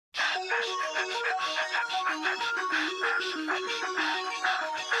Forfeit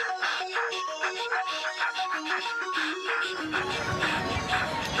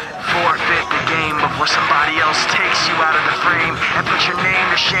the game before somebody else takes you out of the frame and put your name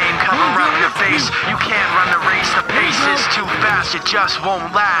to shame. Cover up your face. You can't run the race. The pace is too fast. It just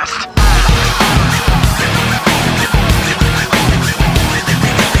won't last.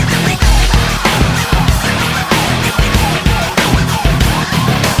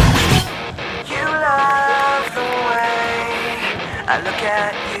 You love the way I look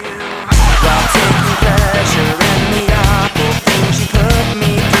at you while taking pleasure in the awful things you put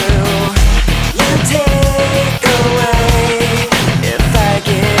me through. You take away if I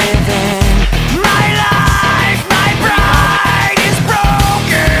give in. My life, my pride is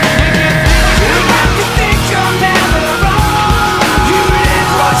broken. You have to think you're never wrong. You live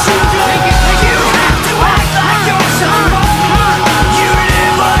what you live. You have to act like you're someone. You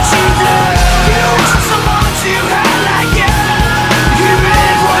live what you live. You want someone to have like you. You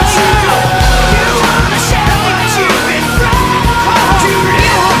live what you live. You wanna share what you've been from. You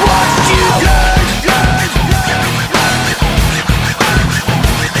live what you learn.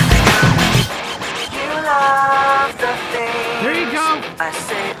 You love the things There you go. I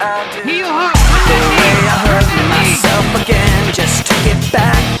say I'll do. Heel hook. The way I hurt myself again just to get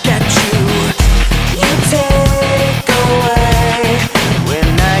back at you. You take away when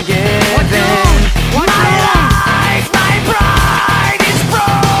I give in. My life, my pride is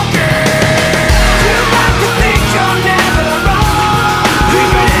broken. You have to think you're never wrong. You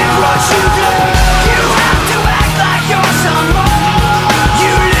live what you live. You have to act like you're someone.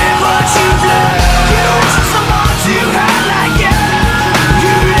 You live what you live. You want someone to have like you.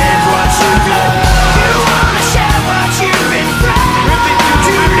 You live what you live. You wanna share what you've been through.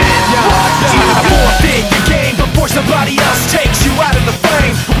 You live what you live. Forfeit your game before somebody else takes you out of the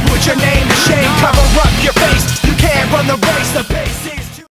frame. Put your name to shame, cover up your face. You can't run the race. The